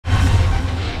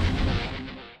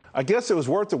I guess it was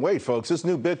worth the wait, folks. This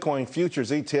new Bitcoin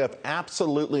futures ETF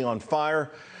absolutely on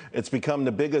fire. It's become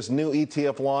the biggest new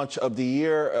ETF launch of the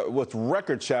year with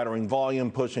record-shattering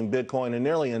volume pushing Bitcoin and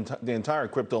nearly the entire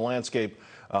crypto landscape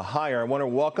higher. I want to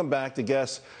welcome back the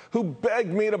guests who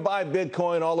begged me to buy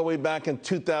Bitcoin all the way back in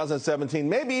 2017,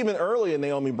 maybe even earlier,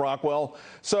 Naomi Brockwell.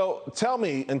 So tell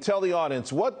me and tell the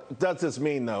audience, what does this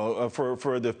mean, though,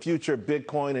 for the future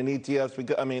Bitcoin and ETFs?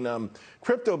 Because,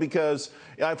 crypto, because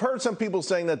I've heard some people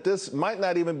saying that this might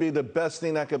not even be the best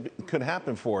thing that could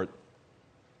happen for it.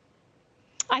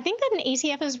 I think that an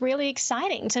ETF is really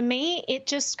exciting. To me, it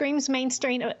just screams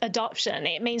mainstream adoption.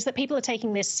 It means that people are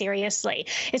taking this seriously.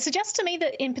 It suggests to me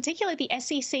that, in particular, the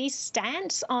SEC's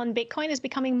stance on Bitcoin is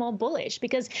becoming more bullish,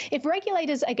 because if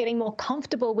regulators are getting more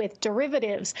comfortable with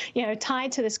derivatives,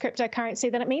 tied to this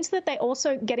cryptocurrency, then it means that they're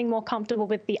also getting more comfortable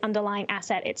with the underlying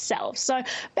asset itself. So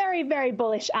very, very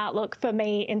bullish outlook for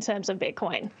me in terms of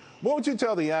Bitcoin. What would you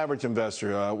tell the average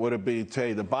investor? Would it be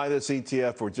to buy this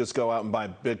ETF or just go out and buy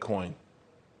Bitcoin?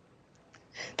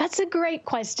 That's a great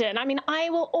question. I mean, I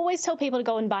will always tell people to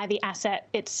go and buy the asset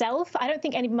itself. I don't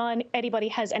think anybody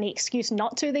has any excuse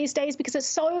not to these days, because it's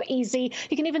so easy.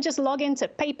 You can even just log into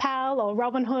PayPal or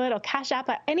Robinhood or Cash App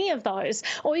or any of those,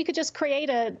 or you could just create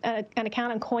an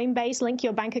account on Coinbase, link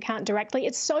your bank account directly.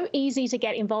 It's so easy to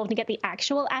get involved and get the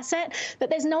actual asset that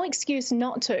there's no excuse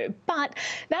not to. But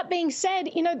that being said,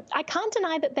 I can't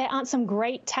deny that there aren't some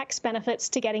great tax benefits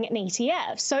to getting an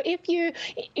ETF. So if you,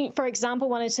 for example,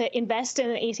 wanted to invest in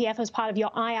an ETF as part of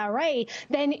your IRA,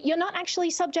 then you're not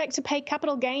actually subject to pay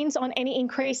capital gains on any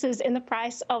increases in the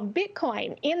price of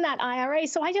Bitcoin in that IRA.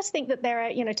 So I just think that there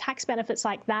are, tax benefits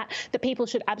like that people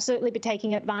should absolutely be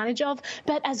taking advantage of.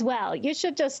 But as well, you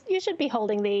should be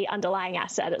holding the underlying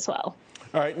asset as well.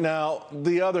 All right, now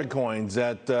the other coins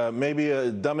that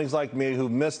maybe dummies like me who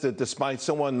missed it despite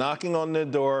someone knocking on their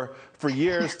door for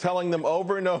years, telling them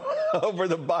over and over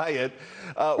to buy it.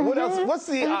 What else? What's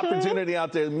the opportunity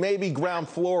out there, maybe ground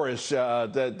floorish,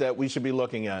 that we should be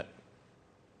looking at?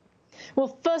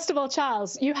 Well, first of all,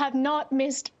 Charles, you have not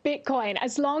missed Bitcoin.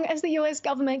 As long as the US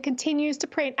government continues to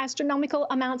print astronomical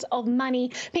amounts of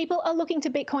money, people are looking to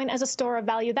Bitcoin as a store of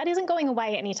value. That isn't going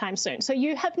away anytime soon. So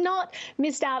you have not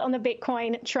missed out on the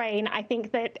Bitcoin train. I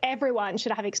think that everyone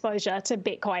should have exposure to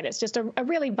Bitcoin. It's just a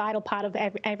really vital part of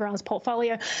everyone's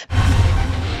portfolio.